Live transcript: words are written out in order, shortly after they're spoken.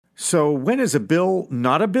So when is a bill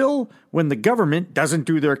not a bill? When the government doesn't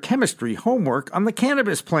do their chemistry homework on the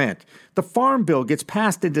cannabis plant. The Farm Bill gets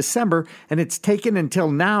passed in December, and it's taken until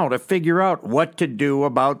now to figure out what to do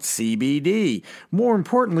about CBD. More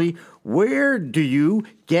importantly, where do you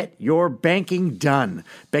get your banking done?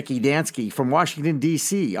 Becky Dansky from Washington,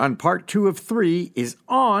 D.C. on part 2 of 3 is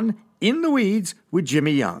on In the Weeds with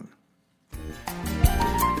Jimmy Young.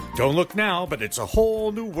 Don't look now, but it's a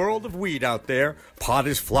whole new world of weed out there. Pot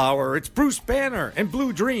is flower, it's Bruce Banner and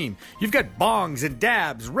Blue Dream. You've got bongs and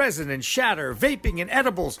dabs, resin and shatter, vaping and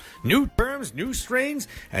edibles, new terms, new strains,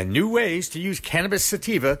 and new ways to use cannabis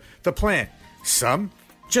sativa, the plant. Some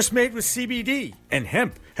just made with CBD, and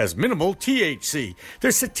hemp has minimal THC.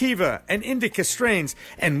 There's sativa and indica strains,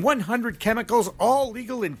 and 100 chemicals, all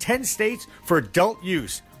legal in 10 states for adult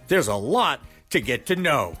use. There's a lot to get to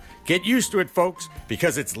know. Get used to it, folks,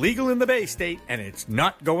 because it's legal in the Bay State and it's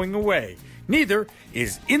not going away. Neither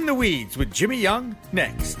is In the Weeds with Jimmy Young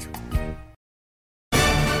next.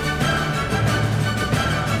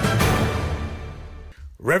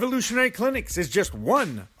 Revolutionary Clinics is just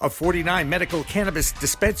one of 49 medical cannabis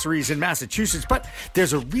dispensaries in Massachusetts, but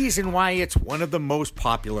there's a reason why it's one of the most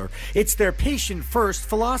popular. It's their patient-first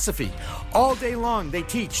philosophy. All day long, they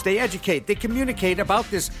teach, they educate, they communicate about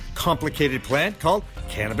this complicated plant called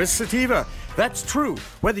cannabis sativa. That's true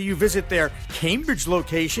whether you visit their Cambridge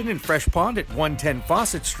location in Fresh Pond at 110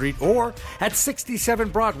 Fawcett Street or at 67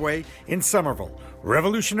 Broadway in Somerville.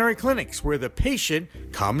 Revolutionary Clinics, where the patient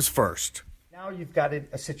comes first. Now you've got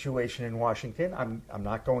a situation in Washington. I'm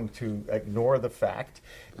not going to ignore the fact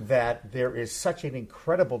that there is such an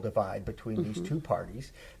incredible divide between these two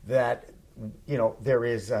parties that, you know, there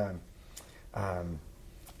is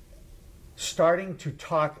starting to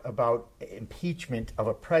talk about impeachment of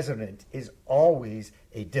a president is always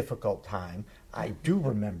a difficult time. I do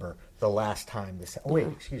remember the last time this... Oh, wait,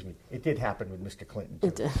 excuse me. It did happen with Mr. Clinton, too.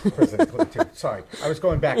 It did. President Clinton, too. Sorry. I was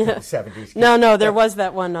going back to the 70s. No, there was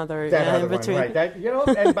that one other... That other one, right. That, you know,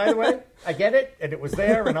 and by the way, I get it, and it was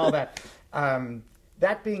there and all that.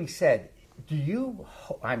 That being said,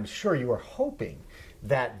 I'm sure you are hoping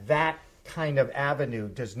that that kind of avenue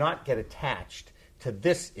does not get attached to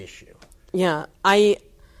this issue. Yeah, I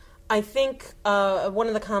think one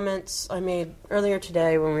of the comments I made earlier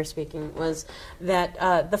today when we were speaking was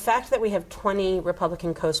that the fact that we have 20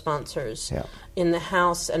 Republican co-sponsors in the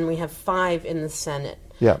House and we have 5 in the Senate,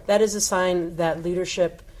 that is a sign that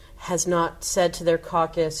leadership has not said to their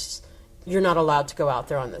caucus, you're not allowed to go out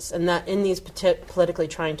there on this. And that in these politically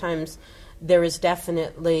trying times, there is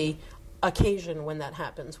definitely occasion when that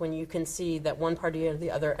happens, when you can see that one party or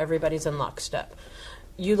the other, everybody's in lockstep.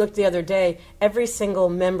 You looked the other day, every single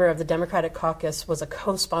member of the Democratic caucus was a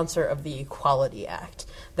co-sponsor of the Equality Act.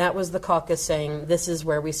 That was the caucus saying, this is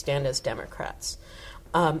where we stand as Democrats.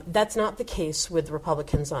 That's not the case with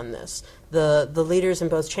Republicans on this. The leaders in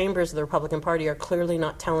both chambers of the Republican Party are clearly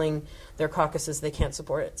not telling their caucuses they can't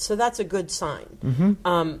support it. So that's a good sign.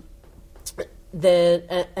 And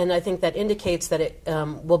I think that indicates that it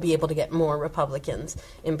will be able to get more Republicans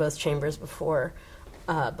in both chambers before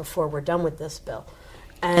we're done with this bill.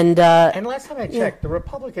 And last time I checked, the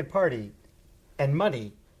Republican Party and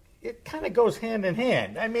money, it kind of goes hand in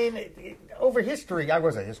hand. I mean, over history, I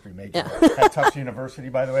was a history major at Tufts University,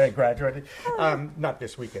 by the way. I graduated. Not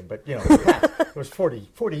this weekend, but, you know, it was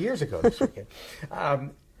 40 years ago this weekend.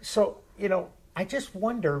 So, you know, I just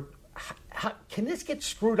wonder, how, can this get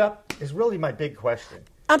screwed up is really my big question.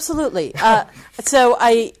 Absolutely. So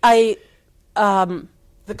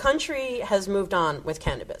the country has moved on with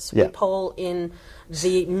cannabis. We poll in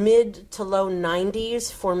the mid to low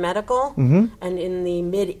 90s for medical, and in the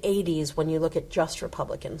mid 80s when you look at just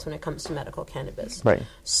Republicans when it comes to medical cannabis. Right.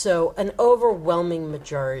 So an overwhelming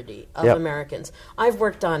majority of Americans. I've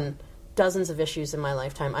worked on dozens of issues in my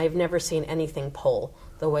lifetime. I've never seen anything poll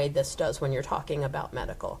the way this does when you're talking about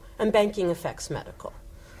medical. And banking affects medical.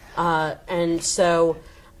 And so...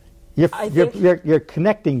 You're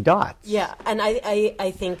connecting dots. Yeah, and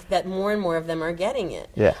I think that more and more of them are getting it.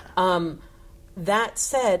 Yeah. That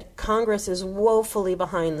said, Congress is woefully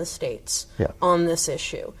behind the states on this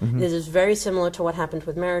issue. This is very similar to what happened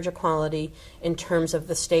with marriage equality in terms of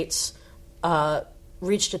the states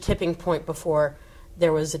reached a tipping point before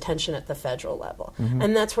there was attention at the federal level.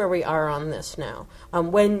 And that's where we are on this now.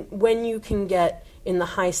 When you can get in the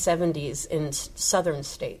high 70s in southern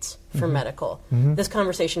states for medical, this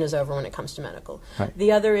conversation is over when it comes to medical. Right.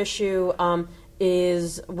 The other issue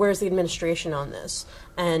is where's the administration on this?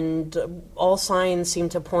 And all signs seem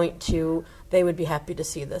to point to they would be happy to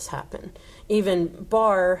see this happen. Even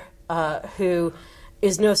Barr, who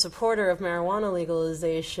is no supporter of marijuana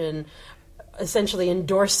legalization, essentially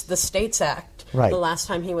endorsed the States Act the last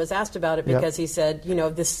time he was asked about it, because he said,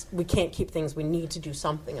 we can't keep things, we need to do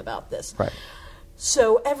something about this. Right.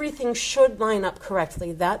 So everything should line up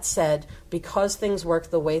correctly. That said, because things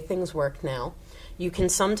work the way things work now, you can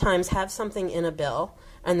sometimes have something in a bill,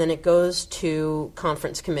 and then it goes to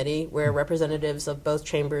conference committee where representatives of both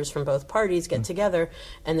chambers from both parties get together,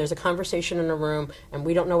 and there's a conversation in a room, and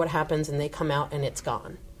we don't know what happens, and they come out, and it's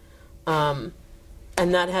gone.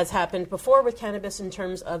 And that has happened before with cannabis in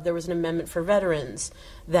terms of there was an amendment for veterans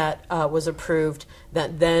that was approved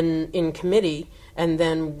that then in committee, and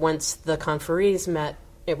then once the conferees met,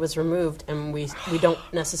 it was removed, and we don't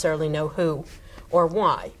necessarily know who or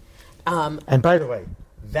why. And by the way,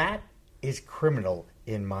 that is criminal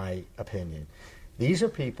in my opinion. These are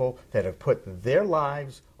people that have put their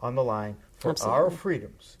lives on the line for our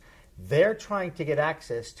freedoms. They're trying to get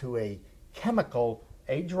access to a chemical,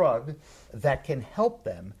 a drug that can help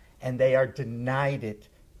them, and they are denied it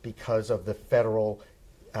because of the federal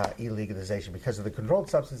illegalization, because of the Controlled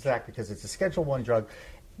Substances Act, because it's a Schedule I drug.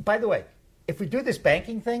 By the way, if we do this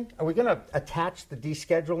banking thing, are we going to attach the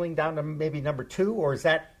descheduling down to maybe number 2, or is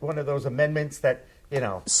that one of those amendments that,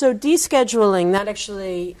 So descheduling, that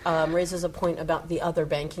actually raises a point about the other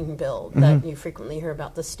banking bill that you frequently hear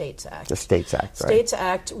about, the States Act. The States Act, right. States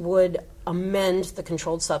Act would amend the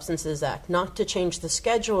Controlled Substances Act, not to change the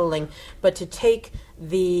scheduling, but to take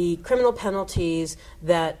the criminal penalties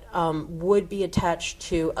that would be attached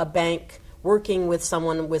to a bank working with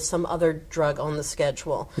someone with some other drug on the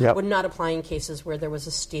schedule, would not apply in cases where there was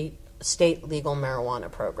a state legal marijuana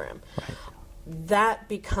program. Right. That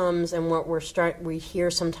becomes, and what we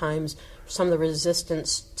hear sometimes, some of the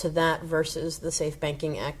resistance to that versus the Safe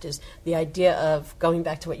Banking Act is the idea of, going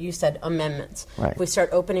back to what you said, amendments. Right. If we start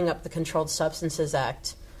opening up the Controlled Substances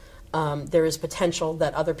Act, there is potential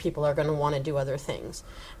that other people are going to want to do other things.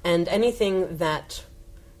 And anything that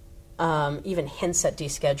even hints at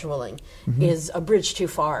descheduling is a bridge too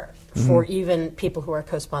far for even people who are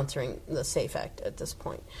co-sponsoring the SAFE Act at this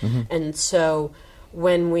point. And so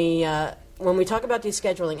when we talk about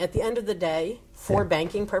descheduling, at the end of the day, for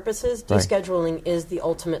banking purposes, descheduling is the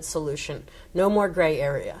ultimate solution. No more gray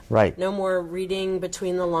area. Right. No more reading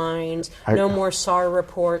between the lines. No more SAR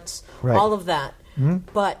reports. All of that.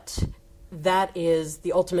 But that is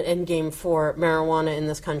the ultimate end game for marijuana in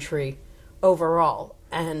this country overall.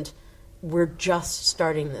 And we're just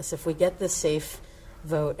starting this. If we get the SAFE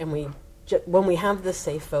vote, and when we have the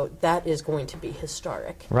SAFE vote, that is going to be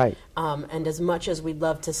historic. Right. And as much as we'd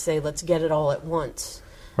love to say, let's get it all at once,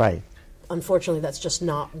 right. Unfortunately, that's just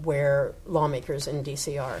not where lawmakers in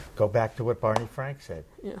D.C. are. Go back to what Barney Frank said.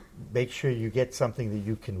 Yeah. Make sure you get something that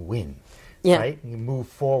you can win. Yeah. Right? You move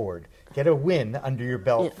forward. Get a win under your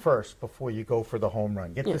belt first before you go for the home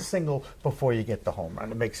run. Get the single before you get the home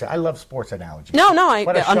run. It makes sense. I love sports analogies. No, I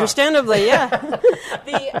understandably, and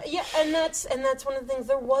that's one of the things.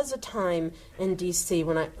 There was a time in D.C.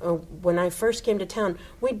 when I first came to town,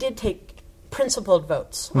 we did take principled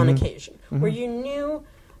votes on occasion, where you knew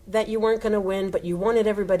that you weren't going to win, but you wanted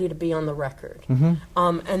everybody to be on the record,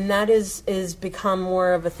 and that is become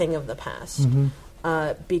more of a thing of the past,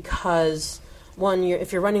 because. One,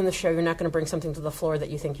 if you're running the show, you're not going to bring something to the floor that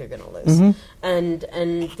you think you're going to lose. And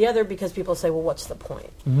the other, because people say, well, what's the point?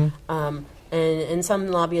 And some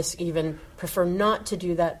lobbyists even prefer not to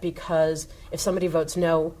do that, because if somebody votes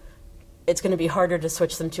no, it's going to be harder to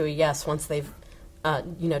switch them to a yes once they've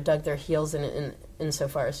dug their heels in so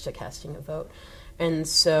far as to casting a vote. And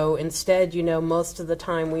so instead, most of the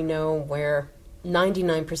time we know where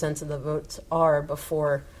 99% of the votes are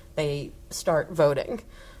before they start voting.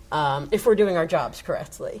 If we're doing our jobs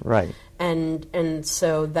correctly, right? And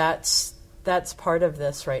so that's part of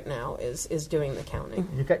this right now is doing the counting.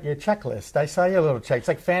 You got your checklist. I saw your little check. It's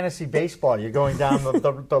like fantasy baseball. You're going down the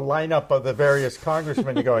lineup of the various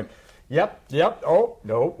congressmen. You're going, yep. Oh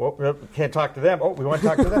no, can't talk to them. Oh, we want to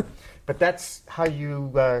talk to them. But that's how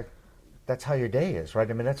you. That's how your day is, right?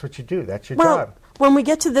 I mean, that's what you do. That's your job. When we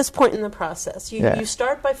get to this point in the process, you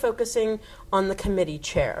start by focusing on the committee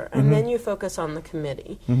chair, and then you focus on the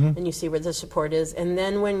committee, and you see where the support is. And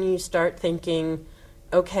then when you start thinking,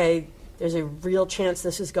 okay, there's a real chance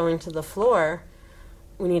this is going to the floor,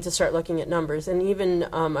 we need to start looking at numbers. And even,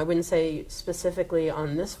 I wouldn't say specifically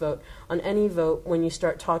on this vote, on any vote, when you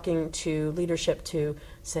start talking to leadership, to,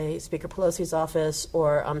 say, Speaker Pelosi's office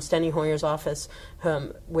or Steny Hoyer's office,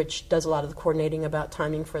 which does a lot of the coordinating about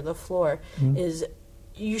timing for the floor, is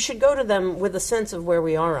you should go to them with a sense of where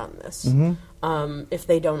we are on this, if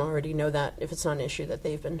they don't already know that, if it's not an issue that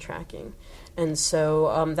they've been tracking. And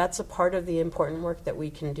so that's a part of the important work that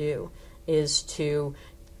we can do, is to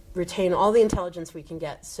retain all the intelligence we can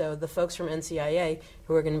get. So the folks from NCIA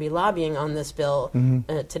who are going to be lobbying on this bill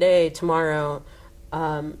today, tomorrow,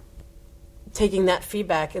 taking that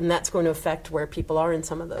feedback, and that's going to affect where people are in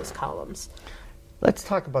some of those columns. Let's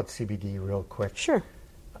talk about CBD real quick. Sure.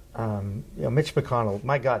 Mitch McConnell,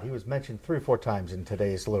 my God, he was mentioned 3 or 4 times in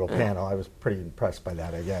today's little panel. I was pretty impressed by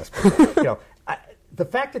that, I guess. But, the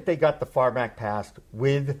fact that they got the Farm Act passed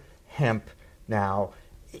with hemp now,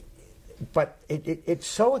 but it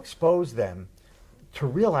so exposed them to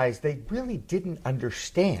realize they really didn't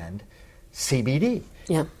understand CBD.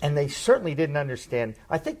 Yeah. And they certainly didn't understand.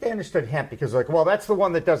 I think they understood hemp because, that's the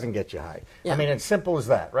one that doesn't get you high. Yeah. I mean, it's simple as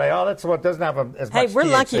that, right? Oh, that's the one that doesn't have as much THC. Hey, we're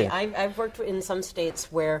lucky. I've worked in some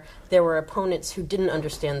states where there were opponents who didn't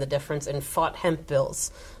understand the difference and fought hemp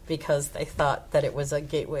bills because they thought that it was a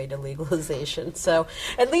gateway to legalization. So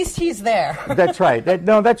at least he's there. That's right.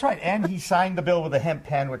 That's right. And he signed the bill with a hemp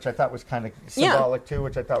pen, which I thought was kind of symbolic, too,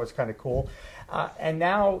 which I thought was kind of cool. And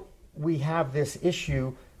now we have this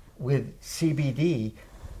issue with CBD,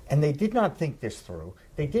 and they did not think this through.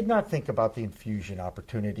 They did not think about the infusion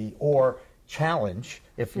opportunity or challenge,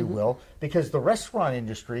 if you will, because the restaurant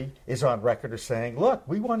industry is on record as saying, look,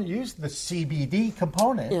 we want to use the CBD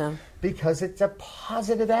component because it's a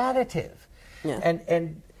positive additive. Yeah.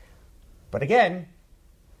 But again,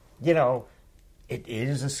 it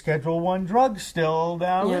is a Schedule I drug still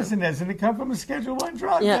now, isn't it? Doesn't it come from a Schedule I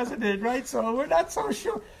drug, doesn't it, right? So we're not so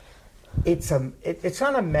sure. It's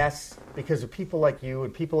not a mess because of people like you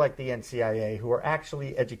and people like the NCIA who are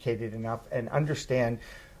actually educated enough and understand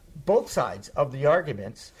both sides of the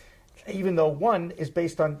arguments, even though one is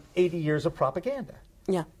based on 80 years of propaganda.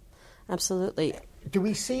 Yeah, absolutely. Do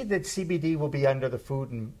we see that CBD will be under the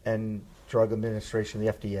Food and Drug Administration,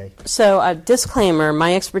 the FDA? So, disclaimer,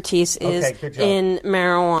 my expertise is in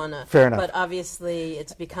marijuana. Fair enough. But obviously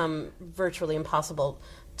it's become virtually impossible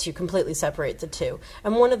to completely separate the two.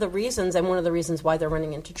 And one of the reasons why they're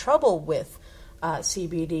running into trouble with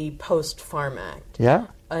CBD post-Farm Act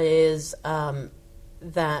is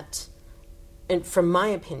that, and from my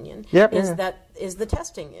opinion, is the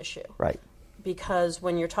testing issue. Right. Because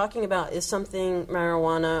when you're talking about is something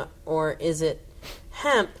marijuana or is it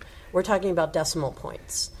hemp, we're talking about decimal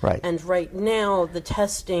points. Right. And right now the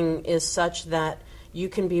testing is such that you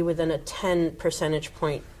can be within a 10 percentage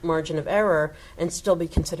point margin of error and still be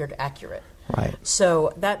considered accurate. Right.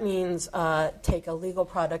 So that means take a legal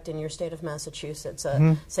product in your state of Massachusetts,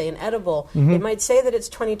 say an edible. It might say that it's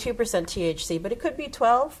 22% THC, but it could be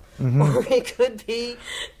 12, or it could be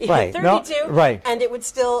 32. Right. And it would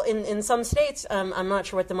still, in some states, I'm not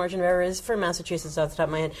sure what the margin of error is for Massachusetts off the top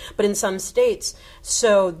of my head, but in some states,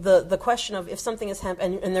 so the question of if something is hemp,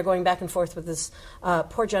 and they're going back and forth with this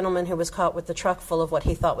poor gentleman who was caught with the truck full of what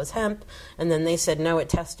he thought was hemp, and then they said, no, it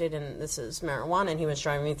tested, and this is marijuana, and he was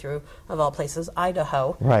driving through, of all places,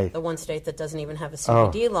 Idaho, right. The one state that doesn't even have a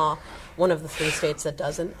CBD law, one of the 3 states that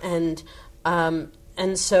doesn't.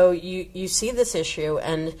 And so you see this issue,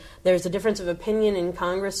 and there's a difference of opinion in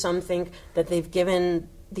Congress. Some think that they've given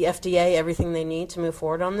the FDA everything they need to move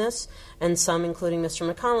forward on this, and some, including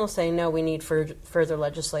Mr. McConnell, say, no, we need further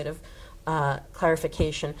legislative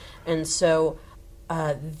clarification. And so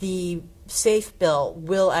the SAFE bill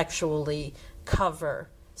will actually cover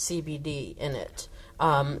CBD in it.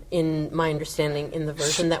 In my understanding, in the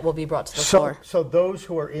version that will be brought to the floor. So those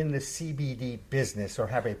who are in the CBD business or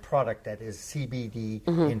have a product that is CBD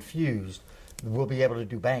infused will be able to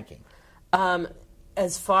do banking?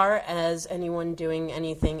 As far as anyone doing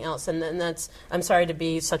anything else, and that's, I'm sorry to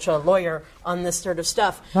be such a lawyer on this sort of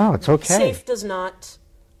stuff. No, it's okay. SAFE does not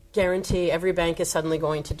guarantee every bank is suddenly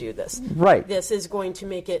going to do this. Right. This is going to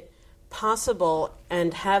make it possible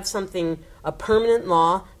and have something, a permanent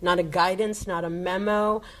law, not a guidance, not a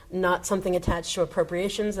memo, not something attached to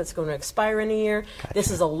appropriations that's going to expire in a year. Gotcha.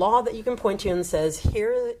 This is a law that you can point to and says,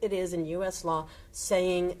 here it is in U.S. law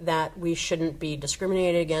saying that we shouldn't be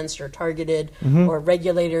discriminated against or targeted or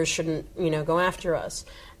regulators shouldn't, go after us.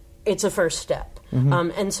 It's a first step.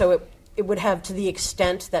 And so it would have, to the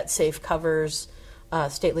extent that SAFE covers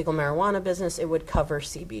state legal marijuana business, it would cover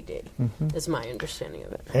CBD, is my understanding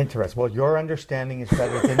of it. Interesting. Well, your understanding is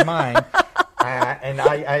better than mine. And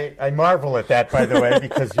I marvel at that, by the way,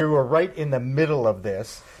 because you were right in the middle of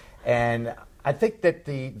this. And I think that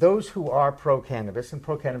those who are pro-cannabis, and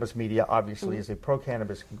Pro-Cannabis Media obviously is a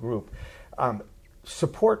pro-cannabis group,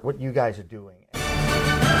 support what you guys are doing.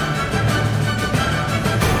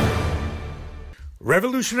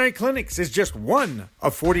 Revolutionary Clinics is just one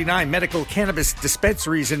of 49 medical cannabis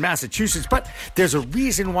dispensaries in Massachusetts, but there's a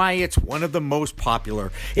reason why it's one of the most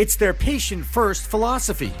popular. It's their patient-first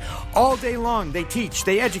philosophy. All day long, they teach,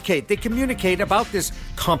 they educate, they communicate about this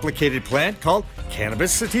complicated plant called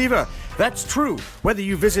cannabis sativa. That's true whether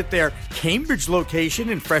you visit their Cambridge location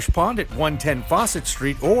in Fresh Pond at 110 Fawcett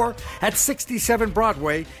Street or at 67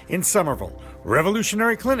 Broadway in Somerville.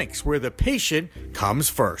 Revolutionary Clinics, where the patient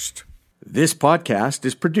comes first. This podcast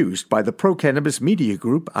is produced by the Pro Cannabis Media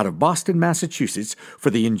Group out of Boston, Massachusetts,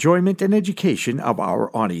 for the enjoyment and education of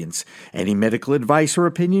our audience. Any medical advice or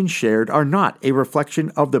opinions shared are not a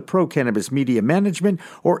reflection of the Pro Cannabis Media Management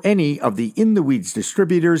or any of the In the Weeds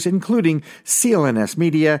distributors, including CLNS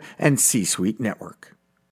Media and C-Suite Network.